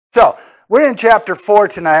So, we're in chapter 4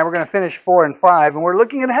 tonight. We're going to finish 4 and 5, and we're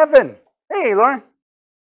looking at heaven. Hey, Lauren.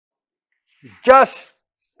 Just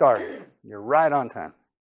started. You're right on time.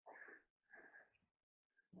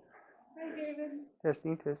 Hi, David.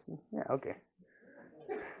 Testing. Yeah, okay.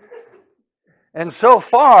 And so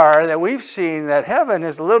far that we've seen that heaven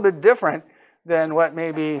is a little bit different than what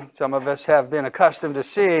maybe some of us have been accustomed to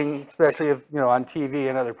seeing, especially if, on TV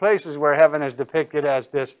and other places where heaven is depicted as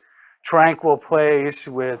this tranquil place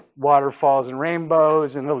with waterfalls and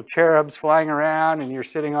rainbows and little cherubs flying around, and you're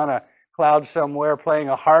sitting on a cloud somewhere playing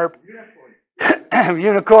a harp.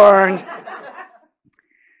 Unicorns.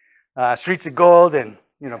 Streets of gold, and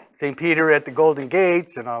St. Peter at the Golden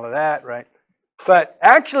Gates and all of that, right? But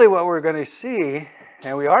actually what we're going to see,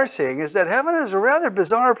 and we are seeing, is that heaven is a rather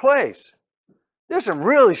bizarre place. There's some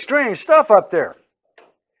really strange stuff up there.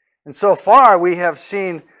 And so far we have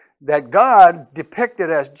seen that God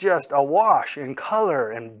depicted as just awash in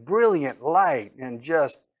color and brilliant light and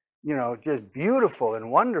just beautiful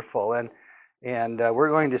and wonderful. And we're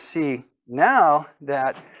going to see now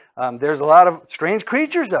that there's a lot of strange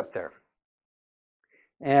creatures up there.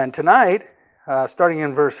 And tonight, starting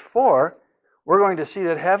in verse 4, we're going to see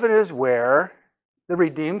that heaven is where the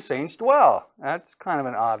redeemed saints dwell. That's kind of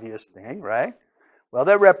an obvious thing, right? Well,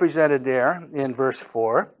 they're represented there in verse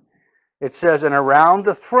 4. It says, "And around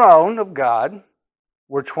the throne of God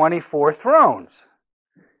were 24 thrones.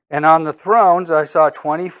 And on the thrones I saw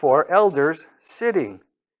 24 elders sitting,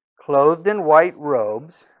 clothed in white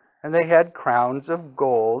robes, and they had crowns of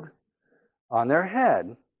gold on their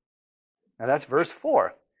head." Now that's verse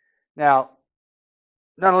 4. Now,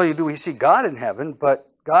 not only do we see God in heaven,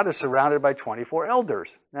 but God is surrounded by 24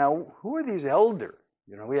 elders. Now, who are these elders?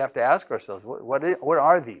 We have to ask ourselves, what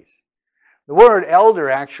are these? The word elder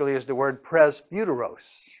actually is the word presbyteros.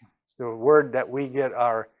 It's the word that we get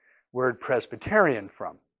our word Presbyterian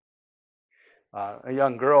from. A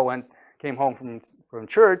young girl came home from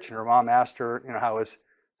church, and her mom asked her, how was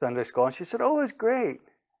Sunday school? And she said, "Oh, it was great."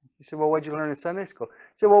 She said, "Well, what did you learn in Sunday school?"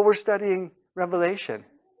 She said, "Well, we're studying Revelation."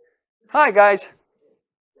 "Hi, guys.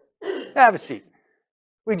 Have a seat.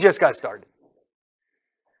 We just got started."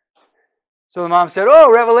 So the mom said,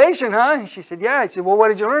 "Oh, Revelation, huh?" And she said, "Yeah." I said, "Well, what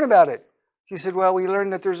did you learn about it?" She said, "Well, we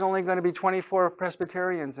learned that there's only going to be 24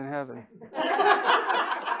 Presbyterians in heaven."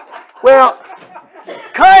 Well,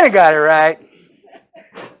 kind of got it right.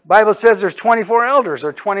 The Bible says there's 24 elders,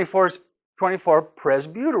 or 24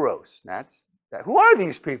 presbyteros. Who are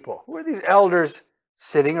these people? Who are these elders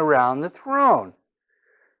sitting around the throne?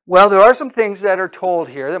 Well, there are some things that are told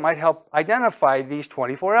here that might help identify these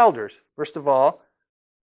 24 elders. First of all,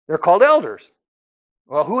 they're called elders.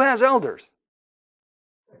 Well, who has elders?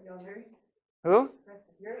 Who?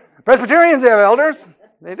 Presbyterians have elders.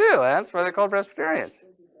 They do. That's why they're called Presbyterians.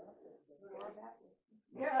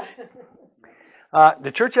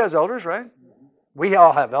 The church has elders, right? We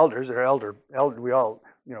all have elders. They're elder. We all,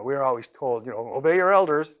 we're always told, obey your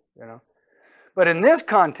elders. But in this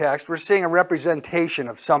context, we're seeing a representation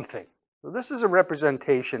of something. So this is a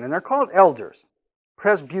representation, and they're called elders,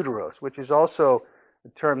 presbyteros, which is also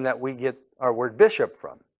the term that we get our word bishop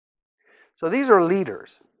from. So these are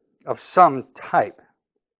leaders of some type.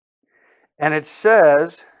 And it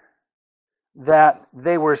says that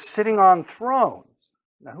they were sitting on thrones.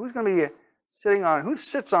 Now, who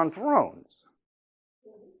sits on thrones?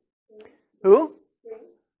 Who?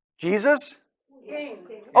 Jesus? King.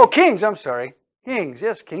 Oh, kings, I'm sorry. Kings,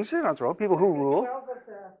 yes, kings sit on thrones. People who rule. 12 of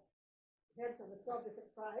the heads of the 12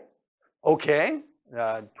 different tribes. Okay,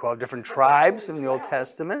 12 different tribes in the Old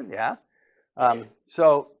Testament, yeah.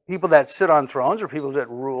 So people that sit on thrones are people that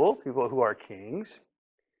rule, people who are kings.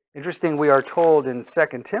 Interesting, we are told in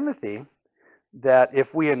 2 Timothy that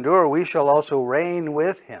if we endure, we shall also reign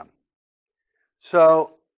with him.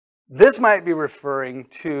 So this might be referring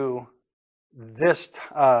to this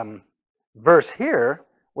verse here,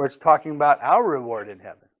 where it's talking about our reward in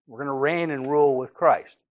heaven. We're going to reign and rule with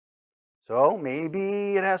Christ. So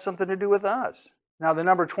maybe it has something to do with us. Now, the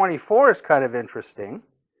number 24 is kind of interesting.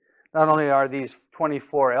 Not only are these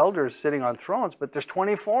 24 elders sitting on thrones, but there's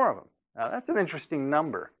 24 of them. Now, that's an interesting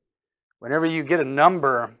number. Whenever you get a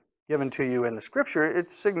number given to you in the Scripture,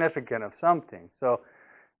 it's significant of something. So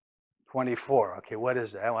 24, okay, what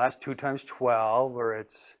is that? Well, that's 2 times 12, or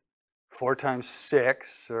it's 4 times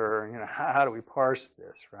 6, or how do we parse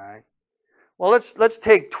this, right? Well, let's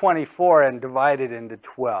take 24 and divide it into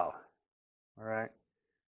 12. All right.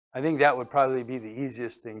 I think that would probably be the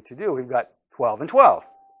easiest thing to do. We've got 12 and 12.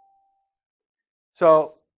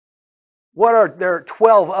 So what are there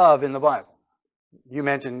 12 of in the Bible? You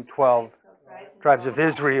mentioned 12 tribes of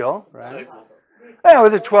Israel, right? Yeah,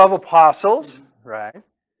 with the 12 apostles, right?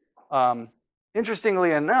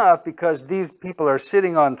 Interestingly enough, because these people are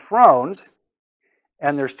sitting on thrones,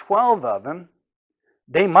 and there's 12 of them,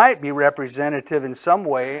 they might be representative in some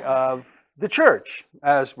way of the church,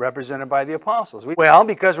 as represented by the apostles. Well,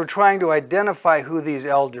 because we're trying to identify who these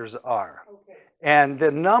elders are. Okay. And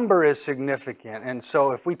the number is significant. And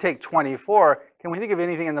so if we take 24, can we think of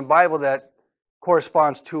anything in the Bible that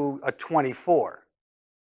corresponds to a 24?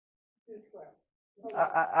 212.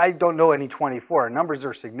 I don't know any 24. Numbers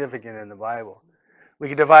are significant in the Bible. We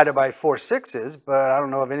could divide it by 4 6s, but I don't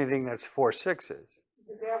know of anything that's 4 6s.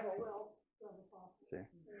 The devil will. See?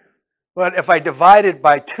 But if I divide it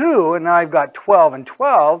by 2, and now I've got 12 and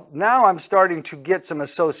 12, now I'm starting to get some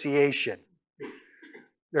association.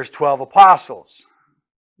 There's 12 apostles.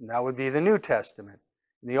 And that would be the New Testament.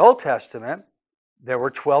 In the Old Testament, there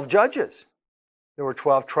were 12 judges. There were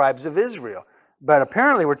 12 tribes of Israel. But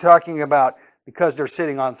apparently we're talking about, because they're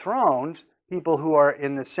sitting on thrones, people who are,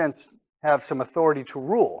 in a sense, have some authority to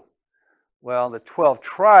rule. Well, the 12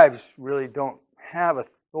 tribes really don't have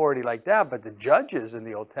authority like that, but the judges in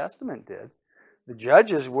the Old Testament did. The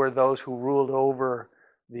judges were those who ruled over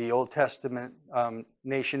the Old Testament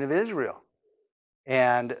nation of Israel.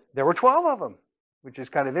 And there were 12 of them, which is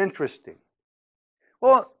kind of interesting.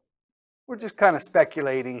 Well, we're just kind of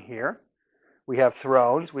speculating here. We have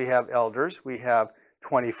thrones, we have elders, we have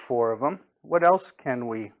 24 of them. What else can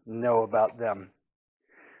we know about them?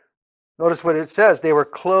 Notice what it says. They were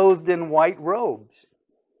clothed in white robes,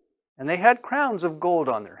 and they had crowns of gold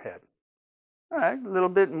on their head. All right, a little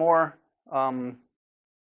bit more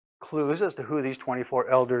clues as to who these 24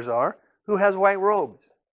 elders are. Who has white robes?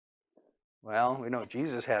 Well, we know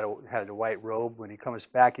Jesus had a white robe. When he comes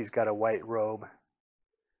back, he's got a white robe.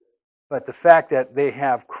 But the fact that they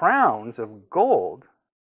have crowns of gold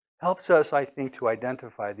helps us, I think, to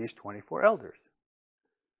identify these 24 elders.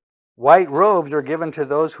 White robes are given to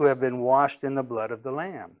those who have been washed in the blood of the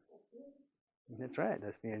Lamb. That's right,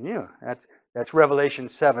 that's me and you. That's Revelation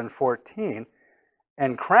 7:14.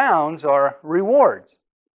 And crowns are rewards.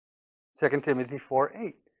 2 Timothy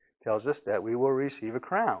 4:8 tells us that we will receive a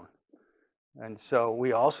crown. And so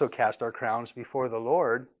we also cast our crowns before the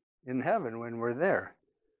Lord in heaven when we're there.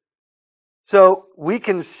 So we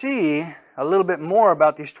can see a little bit more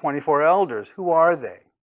about these 24 elders. Who are they?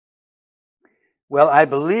 Well, I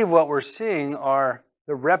believe what we're seeing are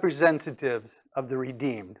the representatives of the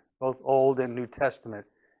redeemed, both Old and New Testament,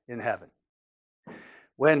 in heaven.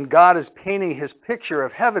 When God is painting his picture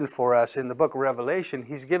of heaven for us in the book of Revelation,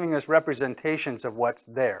 he's giving us representations of what's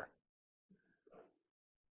there.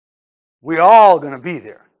 We're all going to be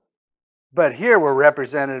there. But here we're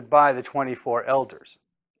represented by the 24 elders.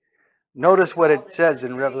 Notice what it says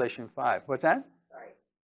in Revelation 5. What's that?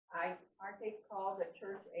 Sorry. Aren't they called the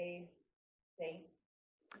church age saints?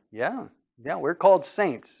 Yeah, we're called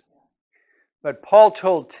saints. But Paul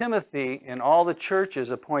told Timothy, in all the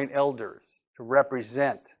churches, appoint elders to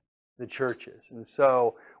represent the churches. And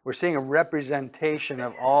so we're seeing a representation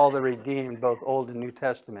of all the redeemed, both Old and New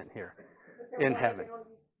Testament here in heaven.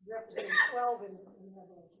 Representing 12 in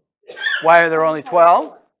Revelation. Why are there only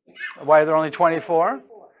 12? Why are there only 24?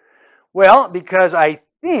 Well, because I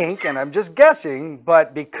think, and I'm just guessing,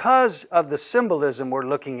 but because of the symbolism we're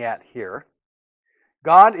looking at here,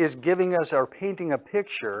 God is giving us or painting a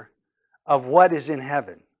picture of what is in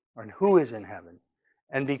heaven, or who is in heaven.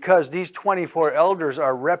 And because these 24 elders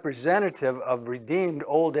are representative of redeemed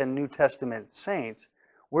Old and New Testament saints,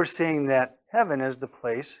 we're seeing that heaven is the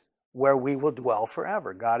place where we will dwell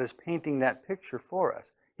forever. God is painting that picture for us.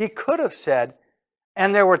 He could have said,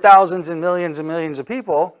 and there were thousands and millions of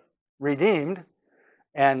people redeemed,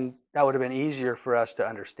 and that would have been easier for us to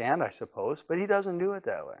understand, I suppose, but he doesn't do it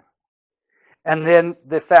that way. And then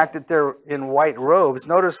the fact that they're in white robes,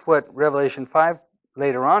 notice what Revelation 5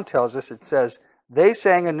 later on tells us. It says, they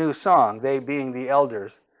sang a new song, they being the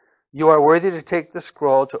elders. You are worthy to take the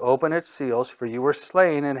scroll, to open its seals, for you were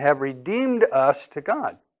slain and have redeemed us to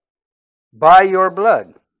God by your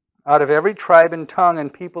blood out of every tribe and tongue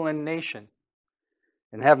and people and nation,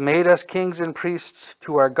 and have made us kings and priests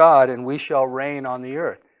to our God, and we shall reign on the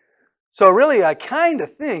earth. So really, I kind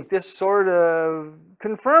of think this sort of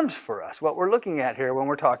confirms for us what we're looking at here when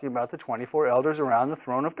we're talking about the 24 elders around the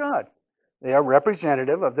throne of God. They are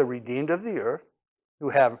representative of the redeemed of the earth who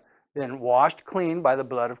have been washed clean by the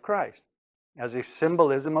blood of Christ as a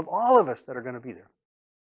symbolism of all of us that are going to be there.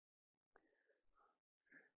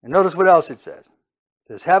 And notice what else it says.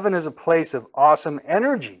 It says, heaven is a place of awesome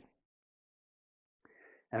energy.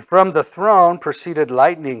 And from the throne proceeded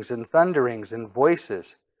lightnings and thunderings and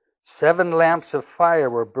voices. 7 lamps of fire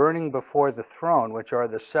were burning before the throne, which are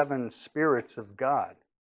the 7 spirits of God.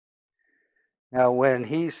 Now, when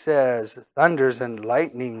he says thunders and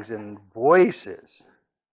lightnings and voices,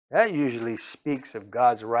 that usually speaks of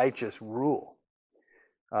God's righteous rule.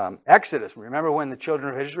 Exodus, remember when the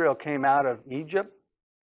children of Israel came out of Egypt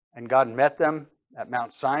and God met them at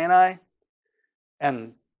Mount Sinai?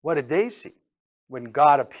 And what did they see? When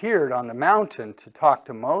God appeared on the mountain to talk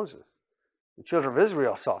to Moses, the children of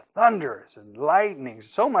Israel saw thunders and lightnings,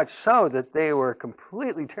 so much so that they were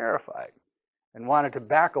completely terrified and wanted to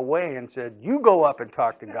back away and said, "You go up and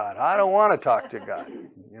talk to God. I don't want to talk to God.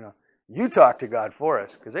 You talk to God for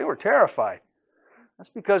us," because they were terrified. That's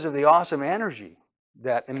because of the awesome energy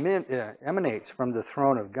that emanates from the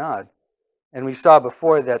throne of God. And we saw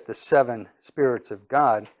before that the seven spirits of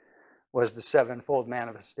God was the sevenfold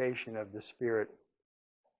manifestation of the Spirit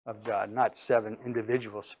of God, not seven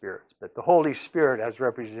individual spirits, but the Holy Spirit as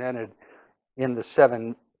represented in the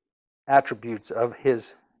seven attributes of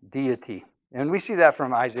his deity. And we see that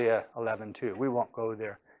from Isaiah 11 too. We won't go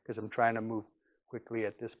there because I'm trying to move quickly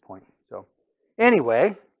at this point. So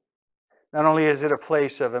anyway, not only is it a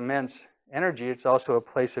place of immense energy, it's also a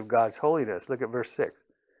place of God's holiness. Look at verse 6.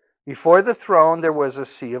 Before the throne there was a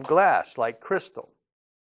sea of glass, like crystal.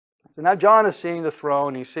 So now John is seeing the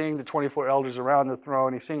throne, he's seeing the 24 elders around the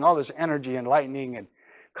throne, he's seeing all this energy and lightning and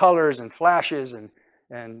colors and flashes and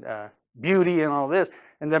beauty and all this.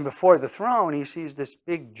 And then before the throne, he sees this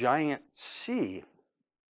big giant sea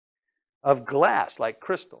of glass, like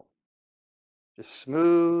crystal. Just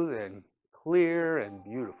smooth and clear and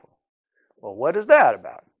beautiful. Well, what is that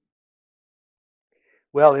about?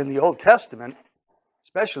 Well, in the Old Testament,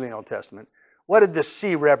 especially in the Old Testament, what did the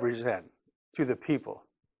sea represent to the people?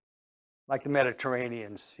 Like the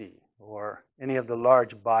Mediterranean Sea or any of the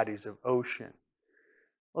large bodies of ocean.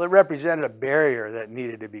 Well, it represented a barrier that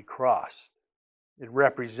needed to be crossed. It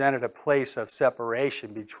represented a place of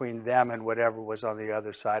separation between them and whatever was on the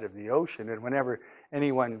other side of the ocean. And whenever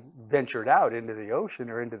anyone ventured out into the ocean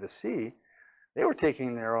or into the sea, they were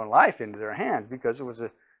taking their own life into their hands because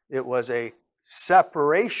it was a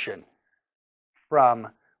separation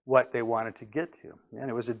from what they wanted to get to. And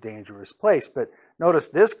it was a dangerous place. But notice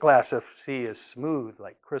this glass of sea is smooth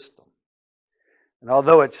like crystal. And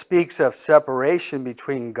although it speaks of separation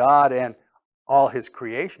between God and all his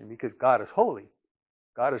creation, because God is holy,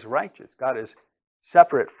 God is righteous, God is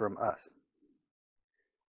separate from us.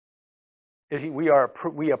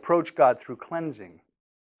 We approach God through cleansing.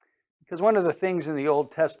 Because one of the things in the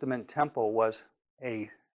Old Testament temple was a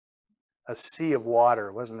sea of water.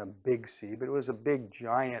 It wasn't a big sea, but it was a big,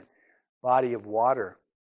 giant body of water.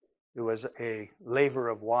 It was a laver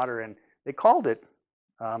of water, and they called it,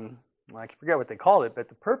 I forget what they called it, but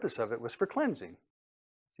the purpose of it was for cleansing.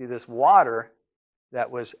 See, this water that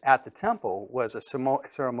was at the temple was a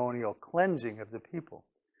ceremonial cleansing of the people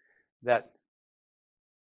that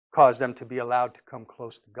caused them to be allowed to come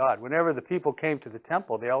close to God. Whenever the people came to the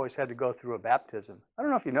temple, they always had to go through a baptism. I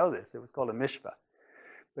don't know if you know this. It was called a mishpah.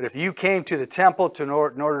 But if you came to the temple in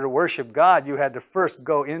order to worship God, you had to first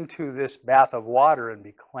go into this bath of water and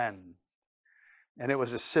be cleansed. And it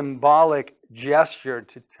was a symbolic gesture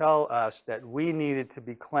to tell us that we needed to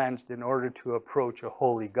be cleansed in order to approach a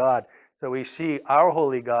holy God. So we see our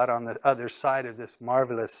holy God on the other side of this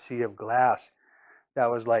marvelous sea of glass that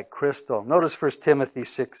was like crystal. Notice 1 Timothy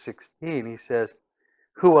 6:16. He says,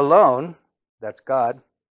 "Who alone," that's God,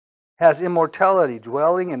 "has immortality,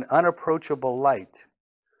 dwelling in unapproachable light,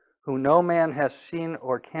 who no man has seen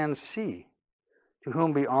or can see, to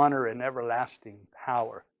whom be honor and everlasting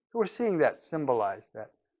power." So we're seeing that symbolized,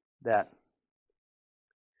 that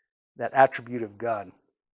attribute of God.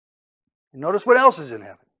 And notice what else is in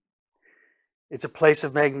heaven. It's a place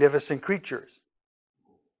of magnificent creatures.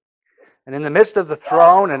 And in the midst of the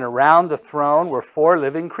throne and around the throne were 4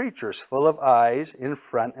 living creatures, full of eyes in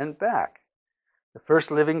front and back. The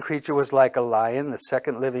first living creature was like a lion. The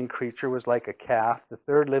second living creature was like a calf. The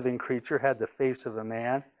third living creature had the face of a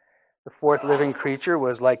man. The fourth living creature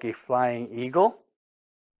was like a flying eagle.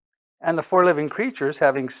 And the 4 living creatures,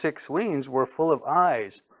 having 6 wings, were full of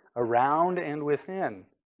eyes around and within.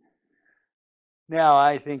 Now,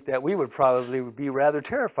 I think that we would probably be rather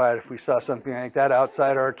terrified if we saw something like that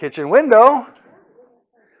outside our kitchen window.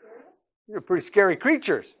 They're pretty scary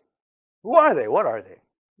creatures. Who are they? What are they?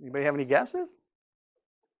 Anybody have any guesses?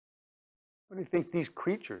 What do you think these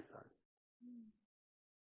creatures are?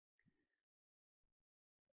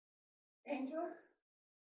 Angels?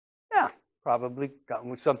 Yeah, probably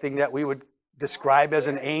something that we would describe as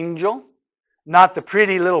an angel. Not the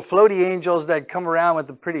pretty little floaty angels that come around with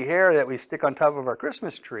the pretty hair that we stick on top of our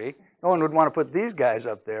Christmas tree. No one would want to put these guys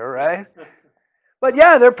up there, right? But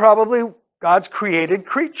yeah, they're probably God's created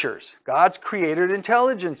creatures, God's created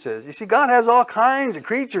intelligences. You see, God has all kinds of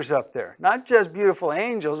creatures up there, not just beautiful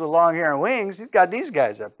angels with long hair and wings. He's got these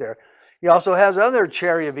guys up there. He also has other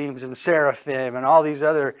cherubims and seraphim and all these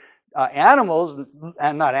other animals,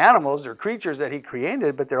 and not animals, they're creatures that he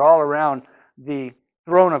created, but they're all around the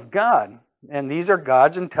throne of God. And these are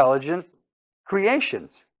God's intelligent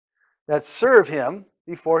creations that serve him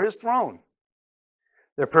before his throne.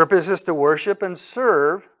 Their purpose is to worship and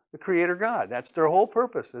serve the Creator God. That's their whole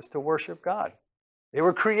purpose, is to worship God. They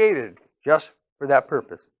were created just for that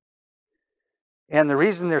purpose. And the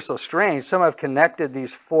reason they're so strange, some have connected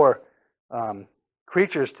these four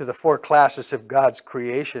creatures to the four classes of God's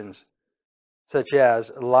creations, such as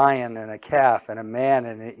a lion and a calf and a man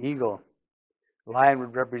and an eagle. A lion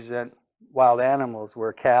would represent wild animals,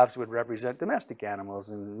 where calves would represent domestic animals,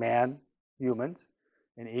 and man, humans,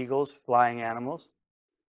 and eagles, flying animals.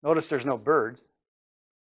 Notice there's no birds.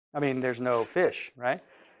 I mean, there's no fish, right?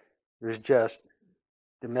 There's just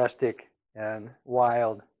domestic and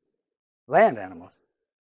wild land animals.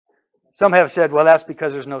 Some have said, well, that's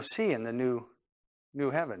because there's no sea in the new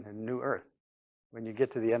heaven and new earth. When you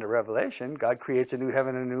get to the end of Revelation, God creates a new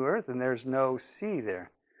heaven and a new earth, and there's no sea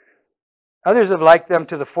there. Others have likened them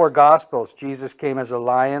to the four Gospels. Jesus came as a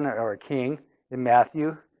lion or a king in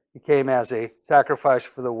Matthew. He came as a sacrifice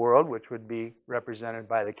for the world, which would be represented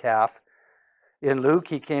by the calf. In Luke,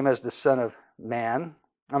 he came as the Son of Man.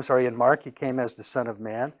 In Mark, he came as the Son of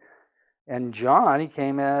Man. And John, he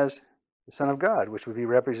came as the Son of God, which would be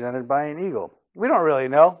represented by an eagle. We don't really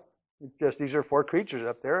know. It's just these are four creatures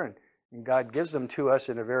up there, and God gives them to us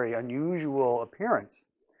in a very unusual appearance.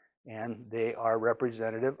 And they are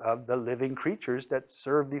representative of the living creatures that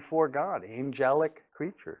serve before God, angelic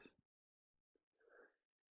creatures.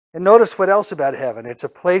 And notice what else about heaven. It's a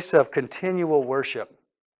place of continual worship.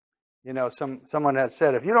 You know, someone has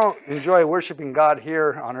said, if you don't enjoy worshiping God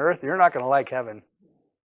here on earth, you're not going to like heaven.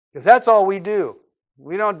 Because that's all we do.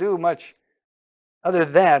 We don't do much other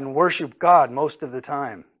than worship God most of the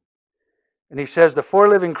time. And he says, the four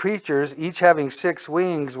living creatures, each having 6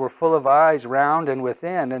 wings, were full of eyes round and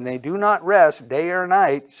within, and they do not rest day or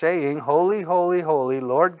night, saying, Holy, holy, holy,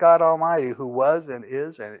 Lord God Almighty, who was and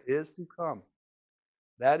is to come.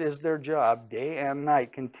 That is their job, day and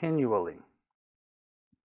night, continually.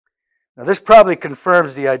 Now, this probably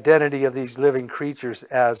confirms the identity of these living creatures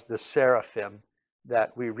as the seraphim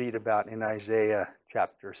that we read about in Isaiah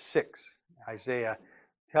chapter 6. Isaiah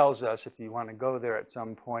tells us, if you want to go there at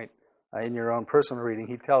some point in your own personal reading,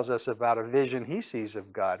 he tells us about a vision he sees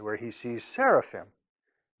of God where he sees seraphim.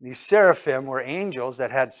 These seraphim were angels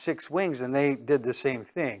that had 6 wings, and they did the same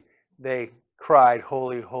thing. They cried,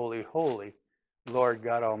 Holy, holy, holy, Lord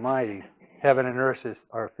God Almighty. Heaven and earth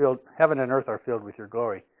are filled with your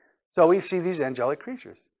glory. So we see these angelic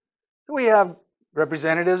creatures. So we have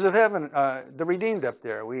representatives of heaven, the redeemed up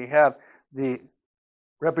there. We have the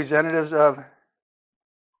representatives of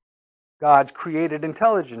God's created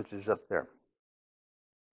intelligences up there.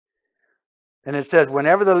 And it says,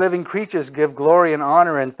 whenever the living creatures give glory and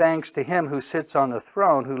honor and thanks to him who sits on the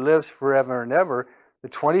throne, who lives forever and ever, the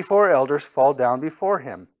 24 elders fall down before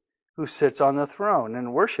him, who sits on the throne,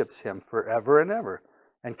 and worships him forever and ever,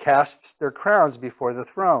 and casts their crowns before the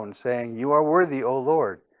throne, saying, You are worthy, O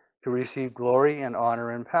Lord, to receive glory and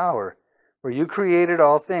honor and power. For you created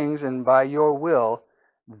all things, and by your will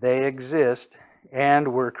they exist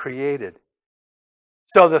and were created.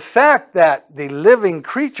 So the fact that the living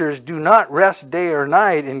creatures do not rest day or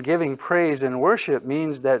night in giving praise and worship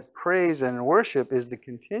means that praise and worship is the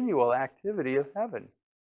continual activity of heaven,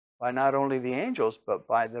 by not only the angels, but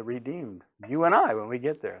by the redeemed. You and I, when we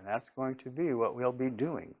get there, that's going to be what we'll be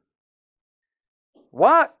doing.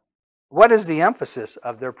 What is the emphasis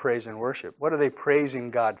of their praise and worship? What are they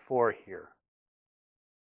praising God for here?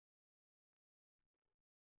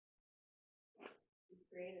 He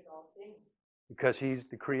created all things. Because he's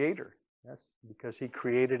the creator. Yes, because he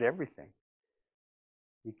created everything.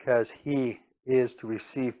 Because he is to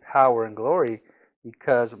receive power and glory,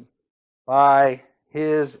 because by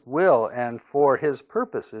his will and for his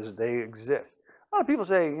purposes they exist. A lot of people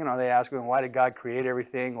say, they ask him, why did God create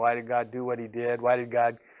everything? Why did God do what he did? Why did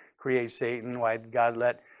God create Satan? Why did God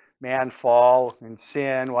let man fall and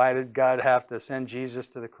sin? Why did God have to send Jesus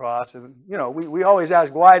to the cross? And, we always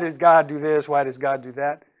ask, why did God do this? Why does God do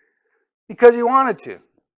that? Because he wanted to.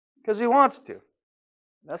 Because he wants to.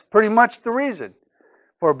 That's pretty much the reason.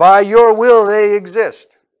 For by your will they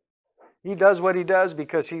exist. He does what he does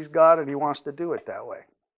because he's God and he wants to do it that way.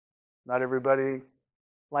 Not everybody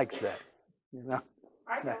likes that,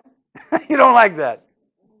 I don't. You don't like that.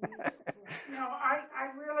 No, I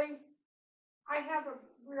have a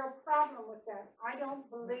real problem with that. I don't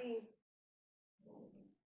believe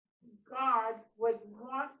God would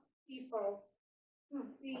want people to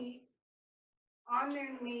be on their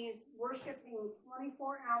knees worshiping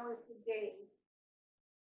 24 hours a day,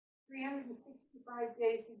 365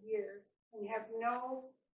 days a year, and have no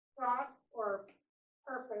thought or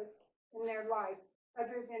purpose in their life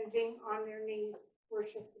other than being on their knees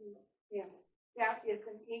worshiping Him. That is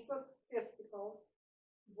an egotistical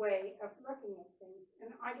way of looking at things,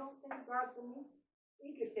 and I don't think God's an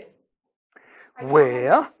egotist. I don't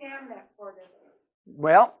understand that part of it.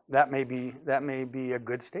 Well, that may be a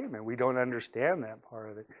good statement. We don't understand that part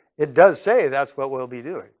of it. It does say that's what we'll be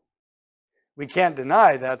doing. We can't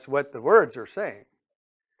deny that's what the words are saying.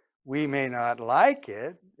 We may not like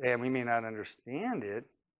it, and we may not understand it,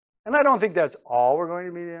 and I don't think that's all we're going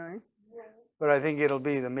to be doing, but I think it'll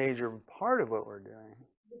be the major part of what we're doing.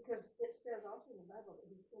 Because it says also in the Bible that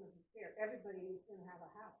He's going to prepare. Everybody is going to have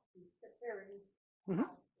a house. He's preparing a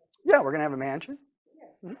house. Yeah, we're going to have a mansion.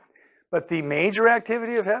 Yes. But the major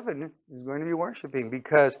activity of heaven is going to be worshiping,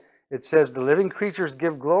 because it says the living creatures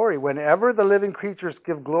give glory. Whenever the living creatures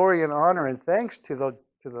give glory and honor and thanks to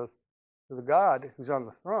the God who's on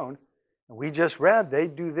the throne, and we just read they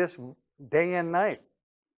do this day and night.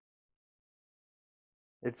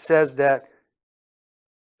 It says that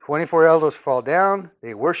 24 elders fall down,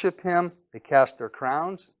 they worship Him, they cast their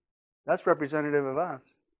crowns. That's representative of us.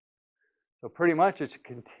 So pretty much it's a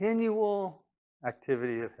continual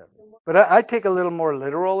activity of heaven. But I take a little more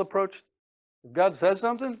literal approach. If God says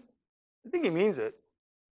something, I think He means it.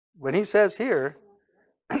 When He says here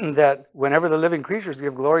that whenever the living creatures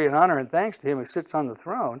give glory and honor and thanks to Him who sits on the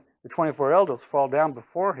throne, the 24 elders fall down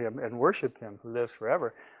before Him and worship Him who lives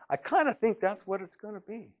forever. I kind of think that's what it's going to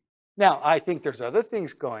be. Now, I think there's other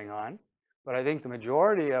things going on, but I think the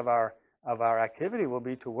majority of our activity will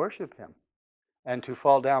be to worship Him and to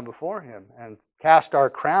fall down before Him and cast our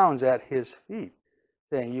crowns at His feet,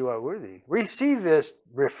 saying, "You are worthy." We see this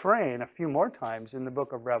refrain a few more times in the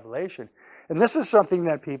book of Revelation. And this is something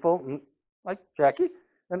that people, like Jackie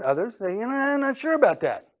and others, say, I'm not sure about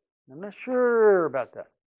that. I'm not sure about that.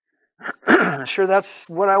 I'm not sure that's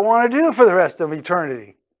what I want to do for the rest of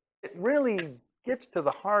eternity. It really gets to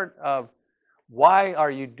the heart of why are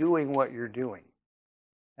you doing what you're doing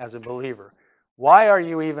as a believer? Why are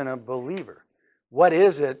you even a believer? What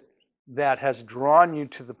is it that has drawn you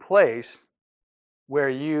to the place where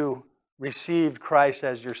you received Christ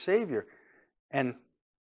as your Savior? And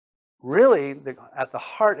really, at the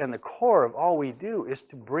heart and the core of all we do is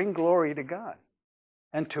to bring glory to God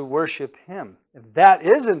and to worship Him. If that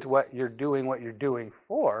isn't what you're doing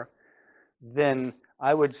for, then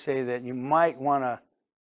I would say that you might want to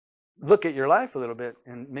look at your life a little bit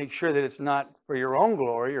and make sure that it's not for your own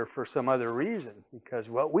glory or for some other reason. Because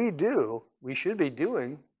what we do, we should be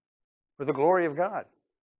doing for the glory of God.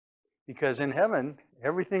 Because in heaven,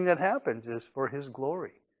 everything that happens is for His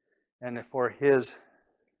glory and for His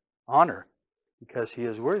honor, because He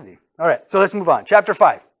is worthy. All right, so let's move on. Chapter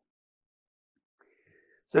 5.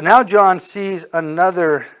 So now John sees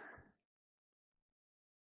another...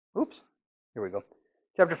 Oops, here we go.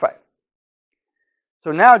 Chapter 5.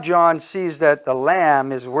 So now John sees that the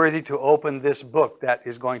Lamb is worthy to open this book that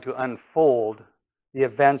is going to unfold the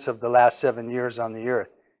events of the last 7 years on the earth.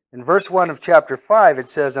 In verse 1 of chapter 5, it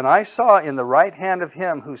says, "And I saw in the right hand of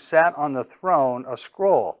Him who sat on the throne a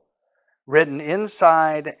scroll, written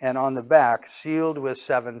inside and on the back, sealed with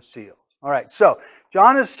 7 seals." All right, so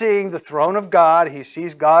John is seeing the throne of God. He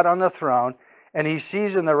sees God on the throne, and he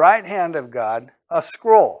sees in the right hand of God a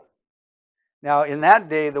scroll. Now, in that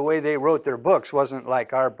day, the way they wrote their books wasn't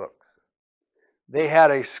like our books. They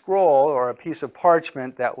had a scroll or a piece of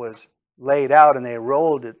parchment that was laid out, and they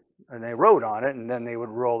rolled it, and they wrote on it, and then they would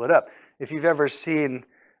roll it up. If you've ever seen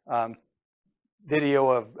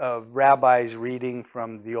video of rabbis reading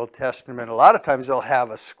from the Old Testament, a lot of times they'll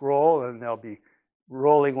have a scroll, and they'll be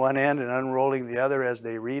rolling one end and unrolling the other as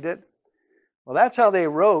they read it. Well, that's how they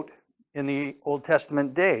wrote in the Old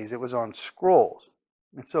Testament days. It was on scrolls.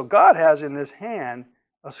 And so God has in His hand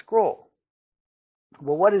a scroll.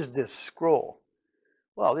 Well, what is this scroll?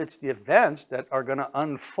 Well, it's the events that are going to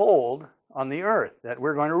unfold on the earth that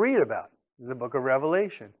we're going to read about in the book of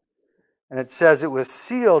Revelation. And it says it was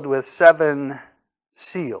sealed with 7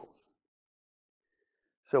 seals.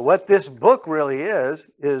 So what this book really is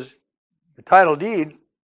the title deed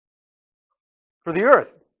for the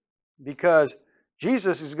earth, because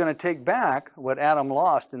Jesus is going to take back what Adam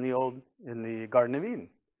lost in the Garden of Eden.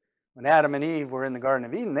 When Adam and Eve were in the Garden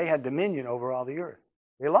of Eden, they had dominion over all the earth.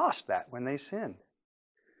 They lost that when they sinned.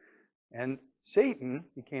 And Satan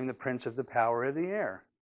became the prince of the power of the air.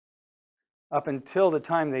 up until the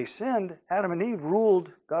time they sinned, Adam and Eve ruled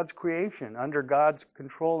God's creation under God's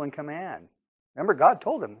control and command. Remember, God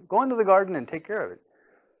told them, go into the garden and take care of it.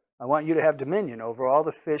 I want you to have dominion over all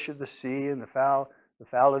the fish of the sea and the fowl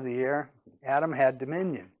of the air. Adam had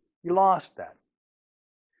dominion. He lost that.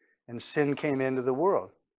 And sin came into the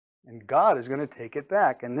world. And God is going to take it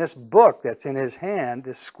back. And this book that's in his hand,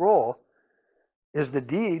 this scroll, is the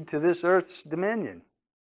deed to this earth's dominion.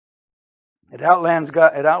 It outlines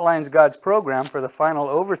God's program for the final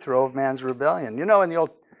overthrow of man's rebellion. You know, in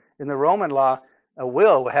the Roman law, a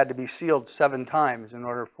will had to be sealed 7 times in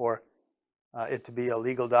order for it to be a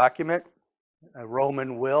legal document. A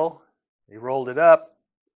Roman will, they rolled it up,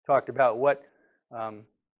 talked about what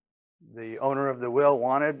the owner of the will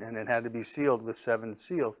wanted, and it had to be sealed with 7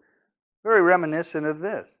 seals. Very reminiscent of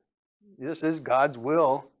this. This is God's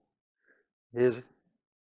will, his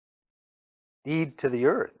deed to the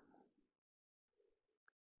earth.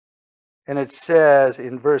 And it says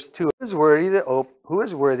in verse 2, who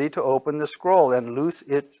is worthy to open the scroll and loose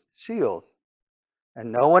its seals?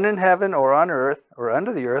 And no one in heaven or on earth or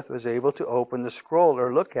under the earth was able to open the scroll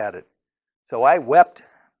or look at it. So I wept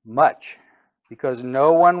much, because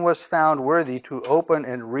no one was found worthy to open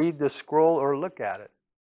and read the scroll or look at it.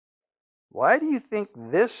 Why do you think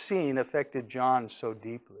this scene affected John so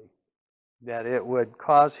deeply that it would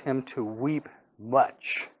cause him to weep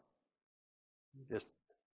much? Just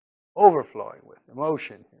overflowing with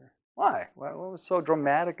emotion here. Why? What was so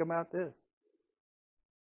dramatic about this?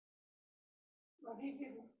 Well, he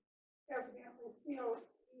didn't evidently feel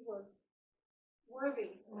he was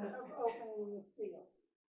worthy of opening the seal.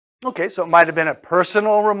 Okay, so it might have been a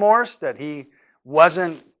personal remorse that he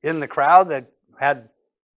wasn't in the crowd that had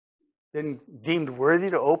been deemed worthy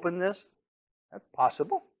to open this. That's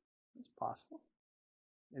possible. It's possible.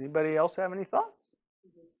 Anybody else have any thoughts? He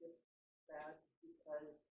was just sad because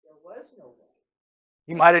there was no one.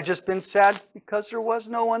 He might have just been sad because there was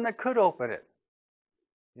no one that could open it.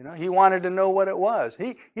 You know, he wanted to know what it was.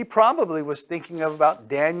 He probably was thinking about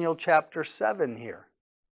Daniel chapter 7 here.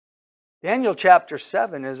 Daniel chapter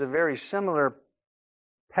 7 is a very similar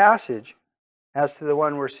passage as to the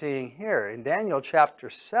one we're seeing here. In Daniel chapter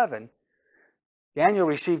 7, Daniel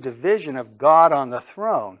received a vision of God on the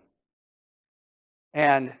throne.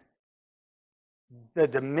 And the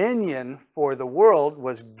dominion for the world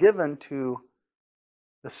was given to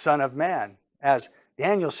the Son of Man. As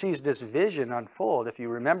Daniel sees this vision unfold, if you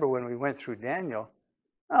remember when we went through Daniel,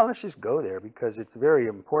 well, let's just go there because it's a very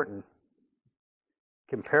important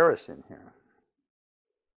comparison here.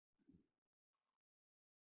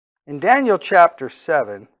 In Daniel chapter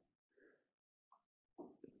 7,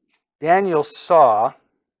 Daniel saw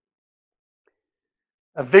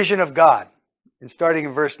a vision of God. And starting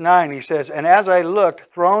in verse 9, he says, and as I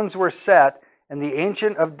looked, thrones were set, and the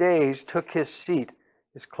Ancient of Days took his seat.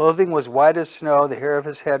 His clothing was white as snow, the hair of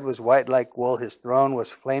his head was white like wool, his throne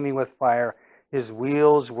was flaming with fire, his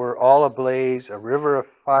wheels were all ablaze, a river of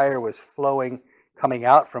fire was flowing, coming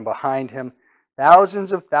out from behind him.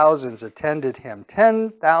 Thousands of thousands attended him.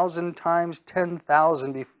 10,000 times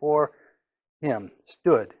 10,000 before him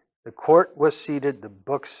stood. The court was seated, the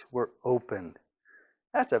books were opened.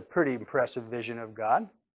 That's a pretty impressive vision of God.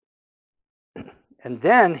 And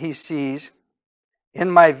then he sees,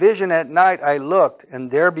 in my vision at night I looked,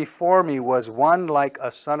 and there before me was one like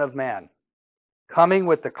a son of man, coming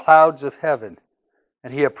with the clouds of heaven.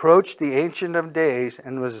 And he approached the Ancient of Days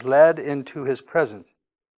and was led into his presence.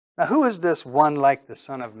 Now, who is this one like the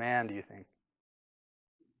Son of Man, do you think?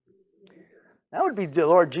 That would be the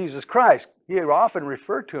Lord Jesus Christ. He had often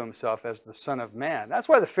referred to himself as the Son of Man. That's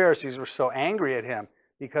why the Pharisees were so angry at him,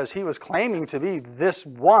 because he was claiming to be this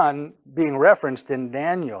one being referenced in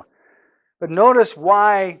Daniel. But notice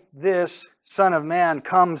why this Son of Man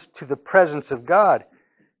comes to the presence of God.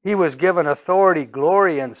 He was given authority,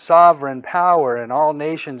 glory, and sovereign power, and all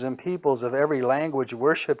nations and peoples of every language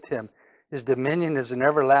worshipped him. His dominion is an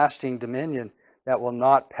everlasting dominion that will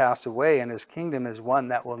not pass away, and his kingdom is one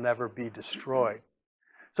that will never be destroyed.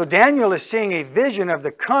 So Daniel is seeing a vision of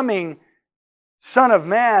the coming Son of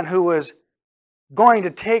Man who was going to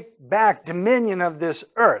take back dominion of this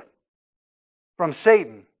earth from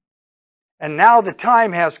Satan. And now the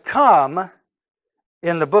time has come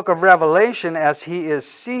in the book of Revelation as he is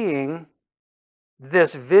seeing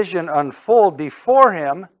this vision unfold before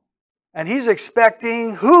him, and he's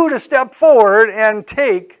expecting who to step forward and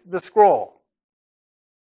take the scroll?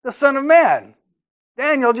 The Son of Man.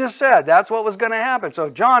 Daniel just said that's what was going to happen. So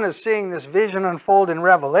John is seeing this vision unfold in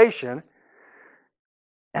Revelation.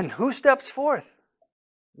 And who steps forth?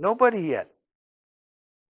 Nobody yet.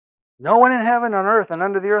 No one in heaven, on earth, and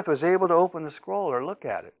under the earth was able to open the scroll or look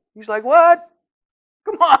at it. He's like, what?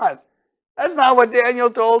 Come on. That's not what Daniel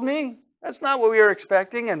told me. That's not what we were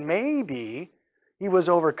expecting. And maybe he was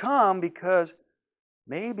overcome because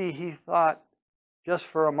maybe he thought just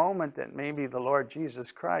for a moment that maybe the Lord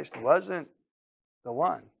Jesus Christ wasn't the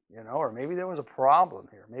one, or maybe there was a problem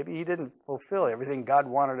here. Maybe he didn't fulfill everything God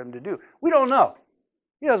wanted him to do. We don't know.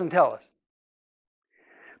 He doesn't tell us.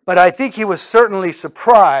 But I think he was certainly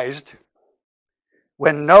surprised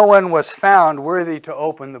when no one was found worthy to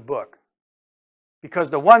open the book.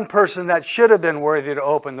 Because the one person that should have been worthy to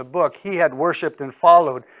open the book, he had worshiped and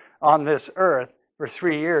followed on this earth for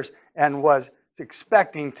 3 years and was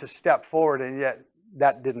expecting to step forward, and yet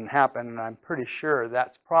that didn't happen, and I'm pretty sure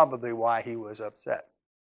that's probably why he was upset.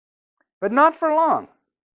 But not for long.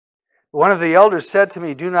 One of the elders said to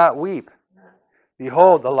me, "Do not weep.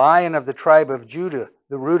 Behold, the Lion of the tribe of Judah,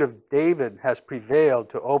 the root of David, has prevailed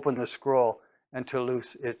to open the scroll and to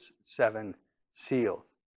loose its 7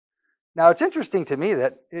 seals." Now, it's interesting to me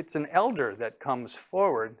that it's an elder that comes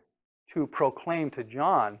forward to proclaim to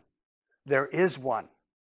John, there is one.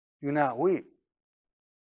 Do not weep.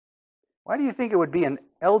 Why do you think it would be an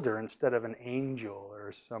elder instead of an angel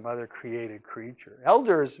or some other created creature?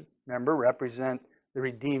 Elders, remember, represent the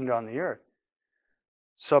redeemed on the earth.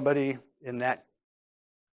 Somebody in that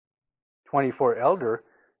 24 elder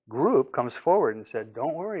group comes forward and said,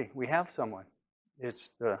 don't worry, we have someone. It's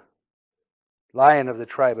the Lion of the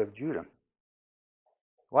tribe of Judah.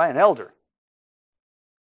 Why an elder?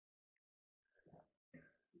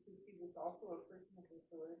 Because he was also a person of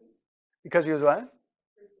authority. Because he was what?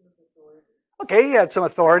 Person of authority. Okay, he had some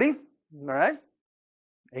authority, all right?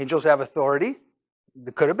 Angels have authority.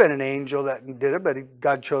 There could have been an angel that did it, but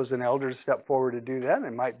God chose an elder to step forward to do that.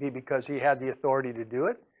 It might be because he had the authority to do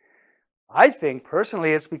it. I think,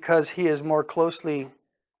 personally, it's because he is more closely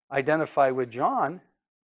identified with John,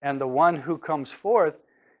 and the one who comes forth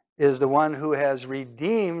is the one who has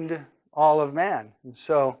redeemed all of man. And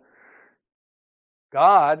so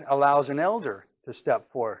God allows an elder to step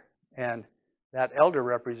forth, and that elder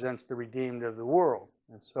represents the redeemed of the world.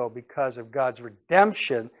 And so because of God's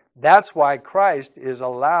redemption, that's why Christ is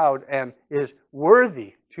allowed and is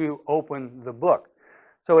worthy to open the book.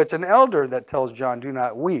 So it's an elder that tells John, do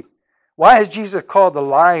not weep. Why is Jesus called the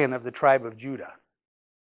Lion of the tribe of Judah?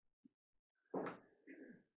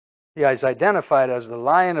 He is identified as the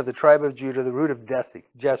Lion of the tribe of Judah, the root of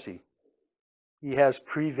Jesse. He has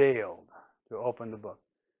prevailed to open the book.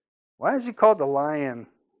 Why is he called the Lion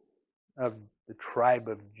of the tribe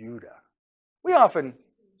of Judah? We often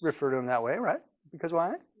refer to him that way, right? Because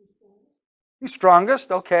why? He's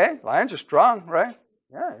strongest. Okay, lions are strong, right?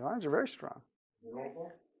 Yeah, lions are very strong.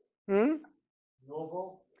 Noble.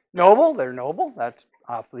 Noble. Noble. They're noble.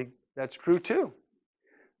 That's true too.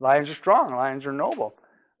 Lions are strong. Lions are noble.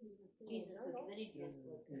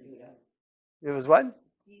 It was what?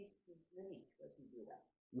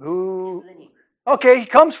 Who? Okay, he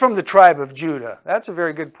comes from the tribe of Judah. That's a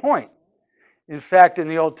very good point. In fact, in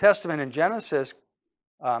the Old Testament, in Genesis,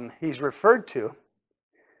 he's referred to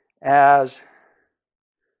as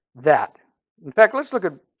that. In fact, let's look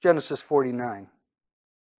at Genesis 49.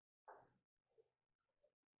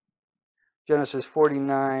 Genesis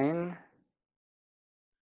 49.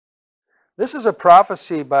 This is a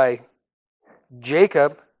prophecy by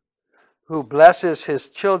Jacob who blesses his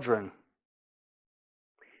children.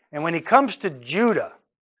 And when he comes to Judah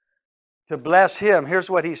to bless him, here's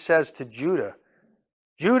what he says to Judah.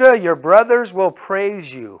 Judah, your brothers will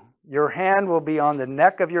praise you. Your hand will be on the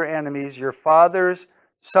neck of your enemies. Your father's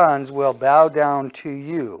sons will bow down to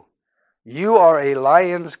you. You are a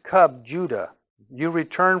lion's cub, Judah. You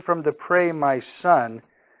return from the prey, my son.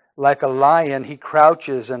 Like a lion, he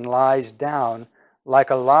crouches and lies down. Like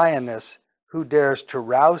a lioness, who dares to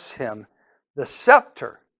rouse him? The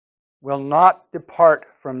scepter will not depart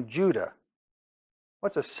from Judah.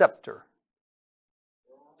 What's a scepter?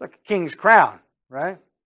 It's like a king's crown, right?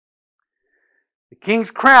 The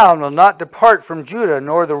king's crown will not depart from Judah,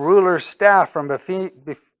 nor the ruler's staff from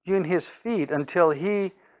between his feet, until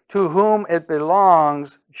he to whom it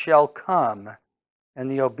belongs shall come,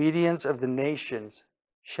 and the obedience of the nations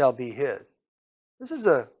shall be his. This is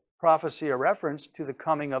a prophecy, a reference to the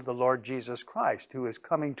coming of the Lord Jesus Christ, who is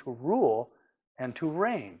coming to rule and to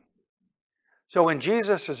reign. So when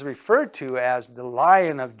Jesus is referred to as the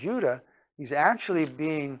Lion of Judah, he's actually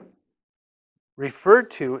being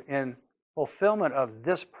referred to in fulfillment of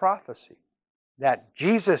this prophecy, that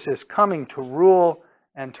Jesus is coming to rule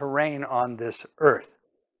and to reign on this earth.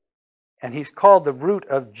 And he's called the root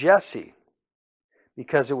of Jesse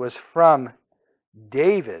because it was from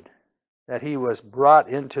David that he was brought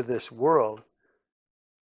into this world,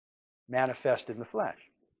 manifest in the flesh.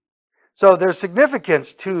 So there's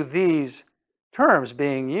significance to these terms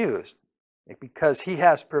being used because he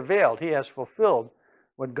has prevailed. He has fulfilled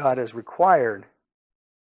what God has required.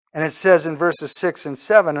 And it says in verses 6 and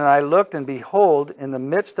 7, "And I looked, and behold, in the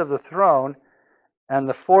midst of the throne and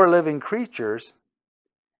the 4 living creatures,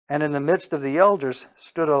 and in the midst of the elders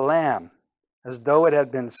stood a lamb, as though it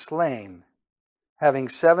had been slain, having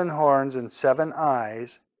 7 horns and 7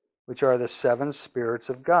 eyes, which are the 7 spirits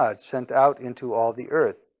of God, sent out into all the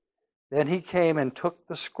earth. Then he came and took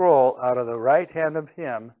the scroll out of the right hand of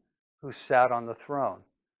him who sat on the throne."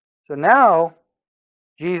 So now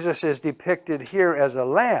Jesus is depicted here as a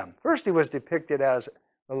lamb. First he was depicted as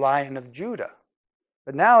the Lion of Judah,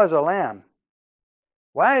 but now as a lamb.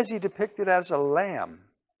 Why is he depicted as a lamb?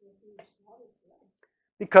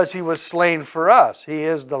 Because he was slain for us. He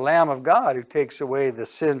is the Lamb of God who takes away the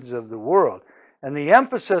sins of the world. And the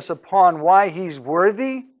emphasis upon why he's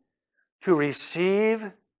worthy to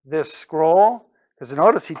receive this scroll, because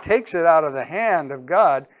notice he takes it out of the hand of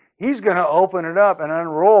God. He's going to open it up and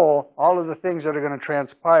unroll all of the things that are going to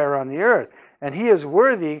transpire on the earth. And he is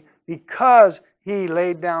worthy because he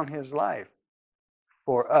laid down his life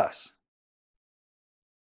for us.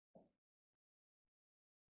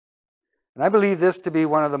 And I believe this to be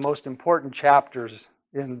one of the most important chapters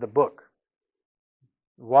in the book.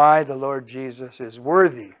 Why the Lord Jesus is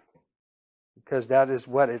worthy, because that is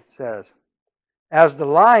what it says. As the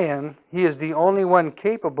lion, he is the only one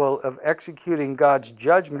capable of executing God's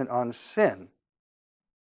judgment on sin,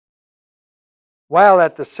 while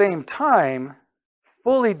at the same time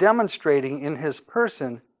fully demonstrating in his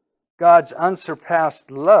person God's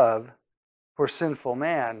unsurpassed love for sinful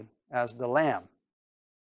man as the lamb.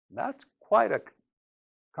 That's quite a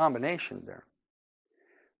combination there.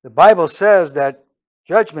 The Bible says that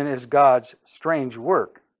judgment is God's strange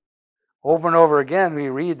work. Over and over again, we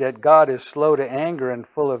read that God is slow to anger and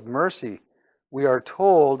full of mercy. We are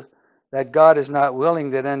told that God is not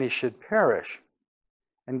willing that any should perish.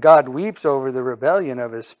 And God weeps over the rebellion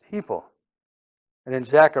of his people. And in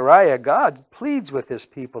Zechariah, God pleads with his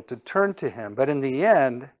people to turn to him. But in the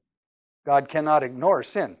end, God cannot ignore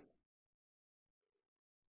sin.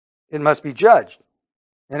 It must be judged.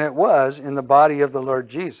 And it was in the body of the Lord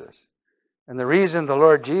Jesus. And the reason the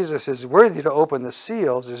Lord Jesus is worthy to open the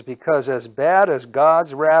seals is because as bad as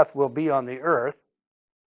God's wrath will be on the earth,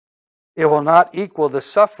 it will not equal the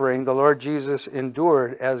suffering the Lord Jesus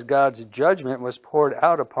endured as God's judgment was poured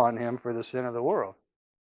out upon him for the sin of the world.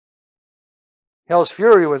 Hell's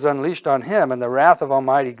fury was unleashed on him, and the wrath of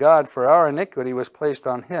Almighty God for our iniquity was placed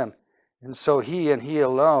on him. And so he and he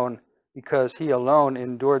alone, because he alone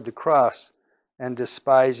endured the cross and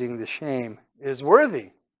despising the shame, is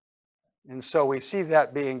worthy. And so we see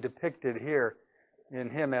that being depicted here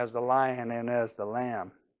in him as the lion and as the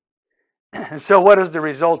lamb. And so what is the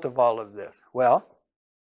result of all of this? Well,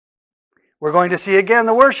 we're going to see again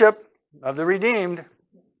the worship of the redeemed.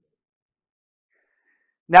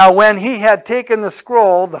 Now when he had taken the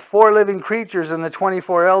scroll, the 4 living creatures and the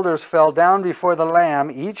 24 elders fell down before the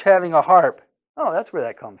Lamb, each having a harp. Oh, that's where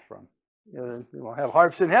that comes from. We'll have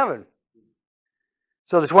harps in heaven.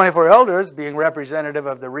 So the 24 elders, being representative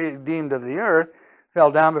of the redeemed of the earth,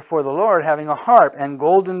 fell down before the Lord, having a harp and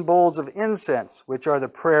golden bowls of incense, which are the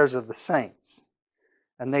prayers of the saints.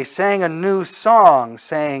 And they sang a new song,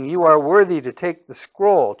 saying, "You are worthy to take the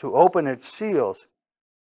scroll, to open its seals.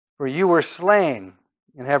 For you were slain,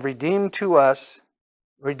 and have redeemed us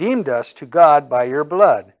to God by your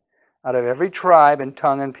blood, out of every tribe and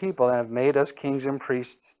tongue and people, and have made us kings and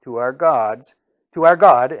priests to our God,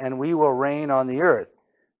 and we will reign on the earth."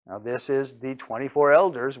 Now this is the 24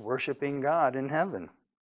 elders worshiping God in heaven.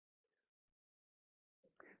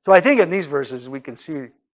 So I think in these verses we can see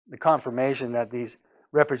the confirmation that these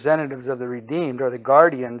representatives of the redeemed are the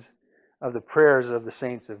guardians of the prayers of the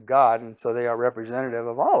saints of God, and so they are representative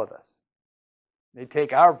of all of us. They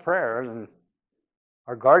take our prayers and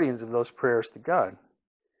are guardians of those prayers to God.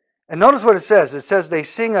 And notice what it says. It says they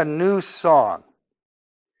sing a new song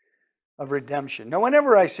of redemption. Now,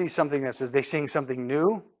 whenever I see something that says they sing something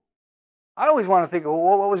new, I always want to think, well,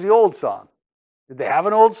 what was the old song? Did they have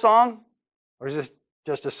an old song? Or is this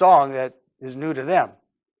just a song that is new to them?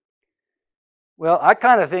 Well, I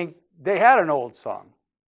kind of think they had an old song.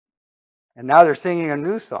 And now they're singing a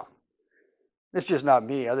new song. It's just not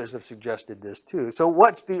me. Others have suggested this too. So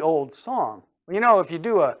what's the old song? Well, you know, if you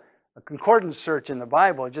do a concordance search in the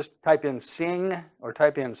Bible, just type in sing or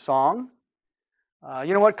type in song.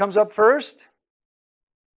 You know what comes up first?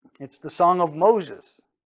 It's the Song of Moses.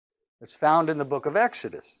 It's found in the book of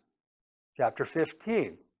Exodus, chapter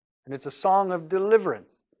 15. And it's a song of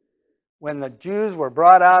deliverance. When the Jews were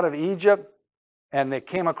brought out of Egypt and they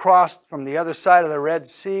came across from the other side of the Red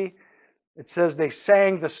Sea, it says they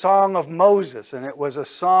sang the song of Moses, and it was a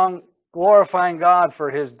song glorifying God for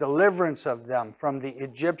his deliverance of them from the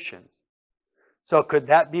Egyptians. So could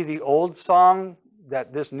that be the old song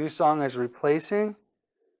that this new song is replacing?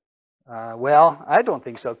 Well, I don't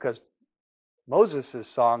think so, because Moses'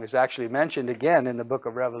 song is actually mentioned again in the book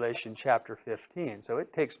of Revelation chapter 15. So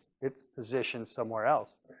it takes its position somewhere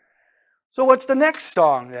else. So what's the next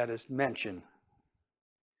song that is mentioned?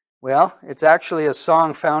 Well, it's actually a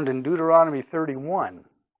song found in Deuteronomy 31.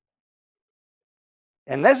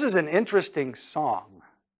 And this is an interesting song.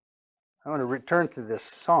 I want to return to this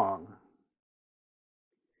song.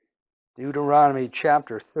 Deuteronomy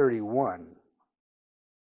chapter 31.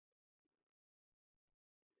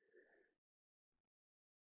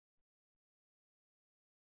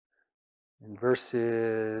 In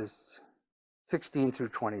verses 16 through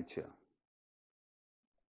 22.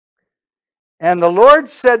 And the Lord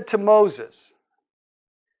said to Moses,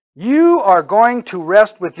 "You are going to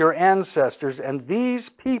rest with your ancestors, and these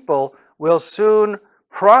people will soon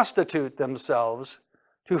prostitute themselves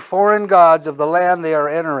to foreign gods of the land they are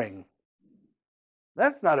entering."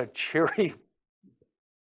 That's not a cheery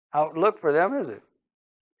outlook for them, is it?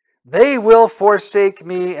 "They will forsake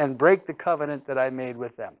me and break the covenant that I made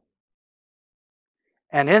with them.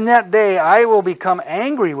 And in that day I will become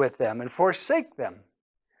angry with them and forsake them.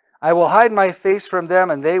 I will hide my face from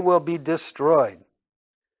them, and they will be destroyed.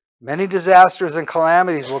 Many disasters and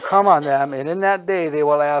calamities will come on them, and in that day they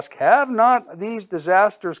will ask, 'Have not these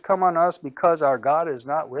disasters come on us because our God is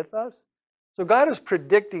not with us?'" So God is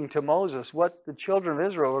predicting to Moses what the children of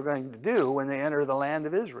Israel were going to do when they enter the land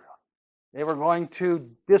of Israel. They were going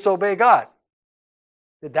to disobey God.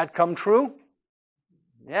 Did that come true?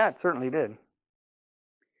 Yeah, it certainly did.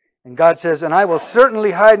 And God says, "And I will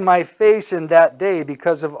certainly hide my face in that day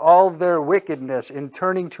because of all their wickedness in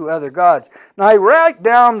turning to other gods. Now I write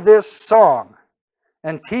down this song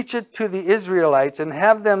and teach it to the Israelites and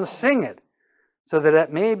have them sing it, so that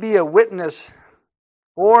it may be a witness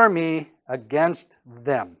for me against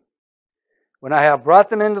them. When I have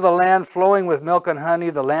brought them into the land flowing with milk and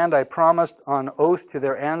honey, the land I promised on oath to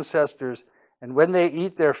their ancestors, and when they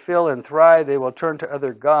eat their fill and thrive, they will turn to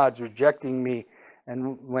other gods, rejecting me.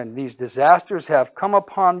 And when these disasters have come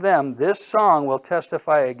upon them, this song will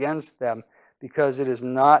testify against them, because it is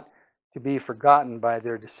not to be forgotten by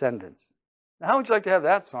their descendants." Now, how would you like to have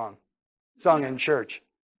that song sung in church?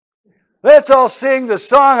 Let's all sing the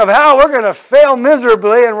song of how we're going to fail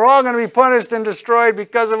miserably and we're all going to be punished and destroyed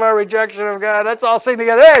because of our rejection of God. Let's all sing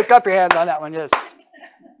together. Hey, clap your hands on that one. Yes.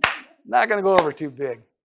 Not going to go over too big.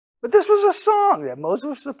 But this was a song that Moses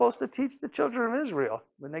was supposed to teach the children of Israel.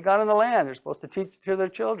 When they got in the land, they're supposed to teach to their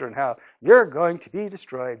children how you're going to be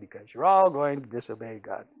destroyed because you're all going to disobey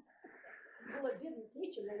God. Well, it didn't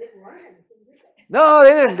teach them. They didn't learn anything, did they? No,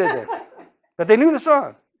 they didn't, did they? But they knew the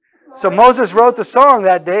song. So Moses wrote the song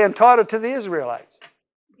that day and taught it to the Israelites.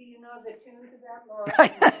 Do you know the tune to that, Laura? I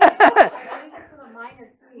believe it's in a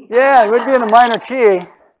minor key. Yeah, it would be in a minor key.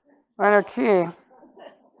 Minor key.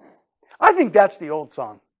 I think that's the old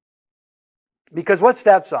song. Because what's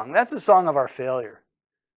that song? That's the song of our failure.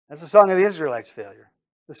 That's the song of the Israelites' failure.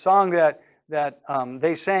 The song that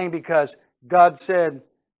they sang because God said,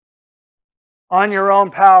 on your own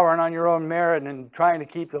power and on your own merit and trying to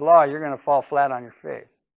keep the law, you're going to fall flat on your face.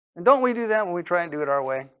 And don't we do that when we try and do it our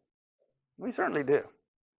way? We certainly do.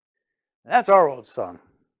 That's our old song.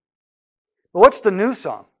 But what's the new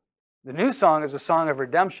song? The new song is a song of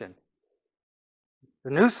redemption.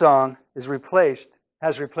 The new song has replaced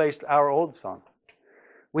our old song.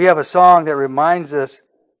 We have a song that reminds us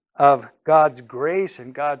of God's grace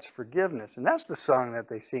and God's forgiveness. And that's the song that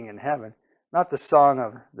they sing in heaven, not the song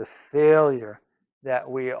of the failure that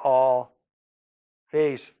we all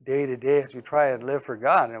face day to day as we try and live for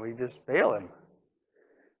God and we just fail Him.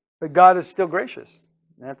 But God is still gracious.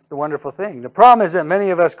 That's the wonderful thing. The problem is that many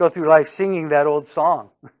of us go through life singing that old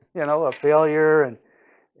song, of failure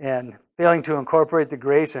and failing to incorporate the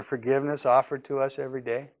grace and forgiveness offered to us every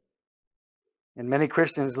day. And many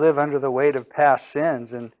Christians live under the weight of past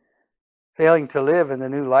sins and failing to live in the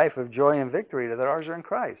new life of joy and victory that ours are in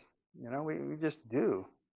Christ. We just do.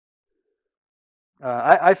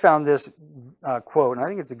 I found this quote, and I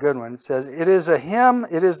think it's a good one. It says, it is the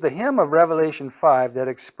hymn of Revelation 5 that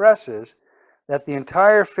expresses that the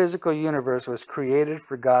entire physical universe was created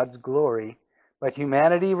for God's glory, but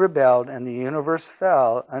humanity rebelled and the universe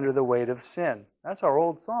fell under the weight of sin. That's our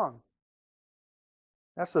old song.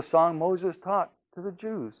 That's the song Moses taught to the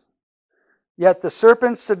Jews. Yet the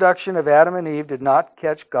serpent's seduction of Adam and Eve did not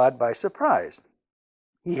catch God by surprise.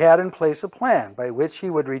 He had in place a plan by which He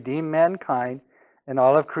would redeem mankind and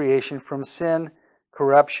all of creation from sin,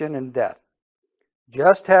 corruption, and death.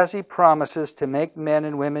 Just as he promises to make men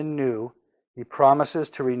and women new, he promises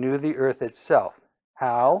to renew the earth itself.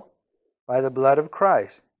 How? By the blood of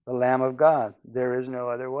Christ, the Lamb of God. There is no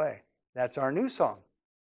other way. That's our new song.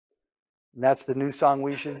 And that's the new song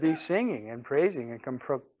we should be singing and praising and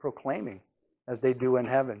proclaiming as they do in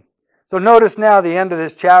heaven. So notice now the end of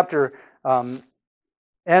this chapter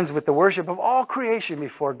ends with the worship of all creation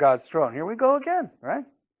before God's throne. Here we go again, right?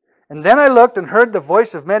 And then I looked and heard the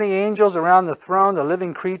voice of many angels around the throne, the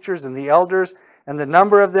living creatures and the elders, and the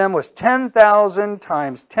number of them was 10,000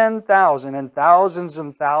 times 10,000 and thousands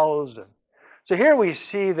and thousands. So here we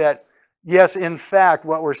see that, yes, in fact,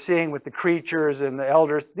 what we're seeing with the creatures and the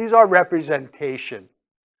elders, these are representation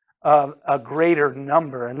of a greater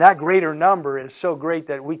number. And that greater number is so great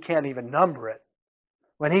that we can't even number it.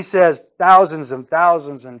 When he says thousands and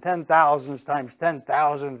thousands and 10,000s times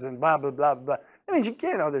 10,000s and blah, blah, blah, blah, that means you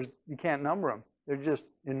can't number them. They're just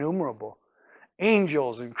innumerable.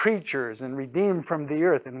 Angels and creatures and redeemed from the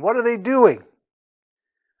earth. And what are they doing?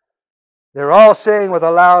 They're all saying with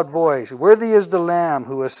a loud voice, "Worthy is the Lamb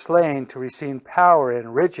who was slain to receive power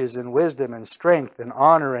and riches and wisdom and strength and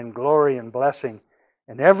honor and glory and blessing.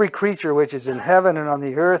 And every creature which is in heaven and on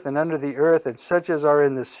the earth and under the earth and such as are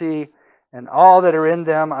in the sea and all that are in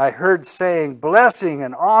them, I heard saying, Blessing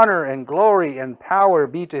and honor and glory and power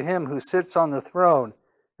be to him who sits on the throne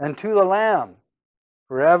and to the Lamb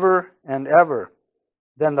forever and ever."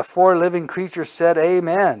 Then the 4 living creatures said,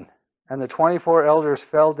 Amen. And the 24 elders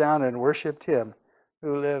fell down and worshipped him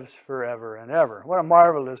who lives forever and ever. What a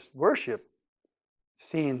marvelous worship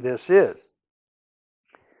scene this is.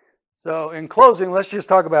 So in closing, let's just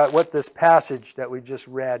talk about what this passage that we just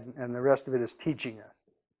read and the rest of it is teaching us.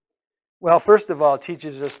 Well, first of all, it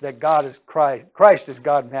teaches us that God is Christ is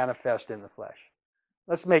God manifest in the flesh.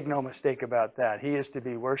 Let's make no mistake about that. He is to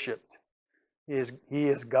be worshipped. He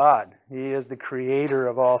is God. He is the creator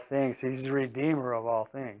of all things. He's the redeemer of all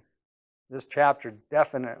things. This chapter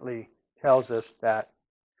definitely tells us that.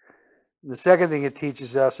 The second thing it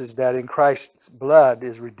teaches us is that in Christ's blood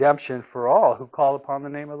is redemption for all who call upon the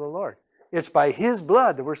name of the Lord. It's by his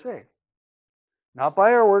blood that we're saved. Not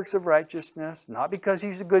by our works of righteousness, not because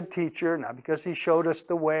he's a good teacher, not because he showed us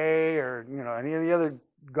the way or any of the other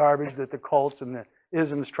garbage that the cults and the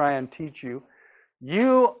isms try and teach you.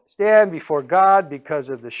 You stand before God because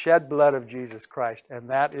of the shed blood of Jesus Christ, and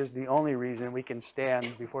that is the only reason we can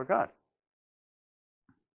stand before God.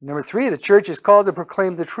 Number 3, the church is called to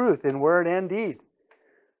proclaim the truth in word and deed.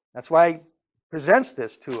 That's why he presents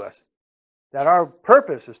this to us, that our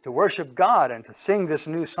purpose is to worship God and to sing this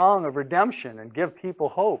new song of redemption and give people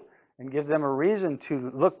hope and give them a reason to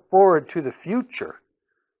look forward to the future.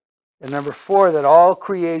 And number 4, that all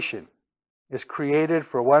creation is created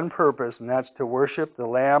for one purpose, and that's to worship the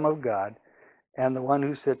Lamb of God and the one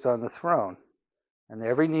who sits on the throne. And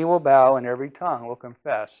every knee will bow and every tongue will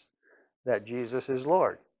confess that Jesus is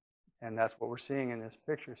Lord. And that's what we're seeing in this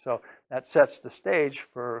picture. So that sets the stage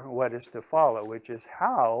for what is to follow, which is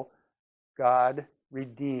how God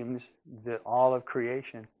redeems all of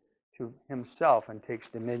creation to himself and takes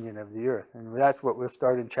dominion of the earth. And that's what we'll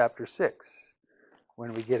start in chapter 6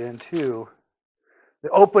 when we get into the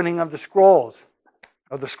opening of the scroll.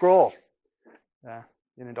 Get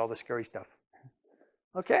into all the scary stuff.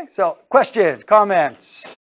 Okay, so questions, comments?